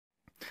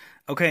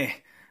Okay,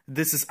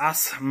 this is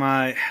us,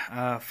 my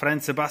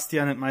friend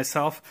Sebastian and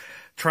myself,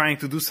 trying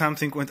to do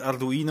something with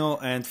Arduino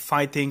and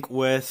fighting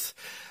with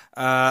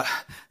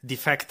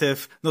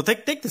defective. No,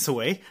 take this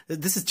away.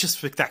 This is just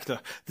spectacular.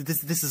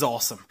 This is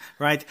awesome,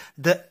 right?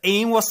 The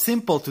aim was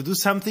simple, to do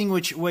something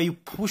where you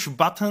push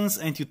buttons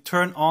and you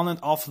turn on and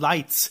off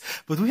lights.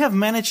 But we have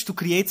managed to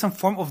create some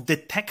form of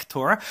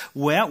detector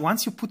where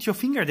once you put your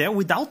finger there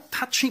without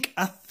touching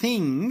a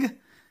thing,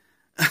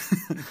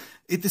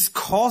 it is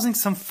causing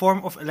some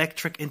form of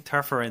electric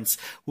interference.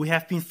 We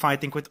have been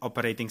fighting with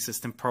operating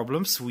system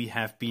problems. We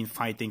have been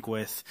fighting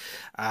with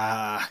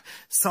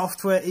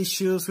software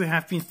issues. We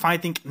have been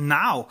fighting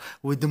now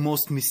with the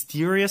most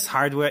mysterious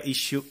hardware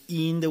issue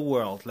in the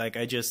world. Like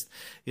I just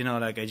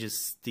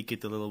stick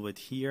it a little bit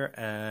here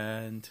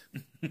and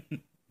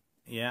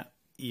yeah,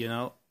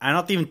 I'm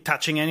not even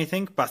touching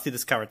anything. Basti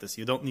discovered this.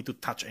 You don't need to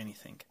touch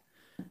anything.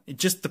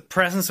 Just the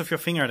presence of your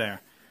finger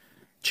there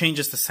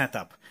changes the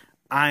setup.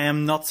 I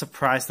am not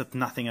surprised that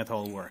nothing at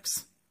all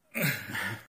works.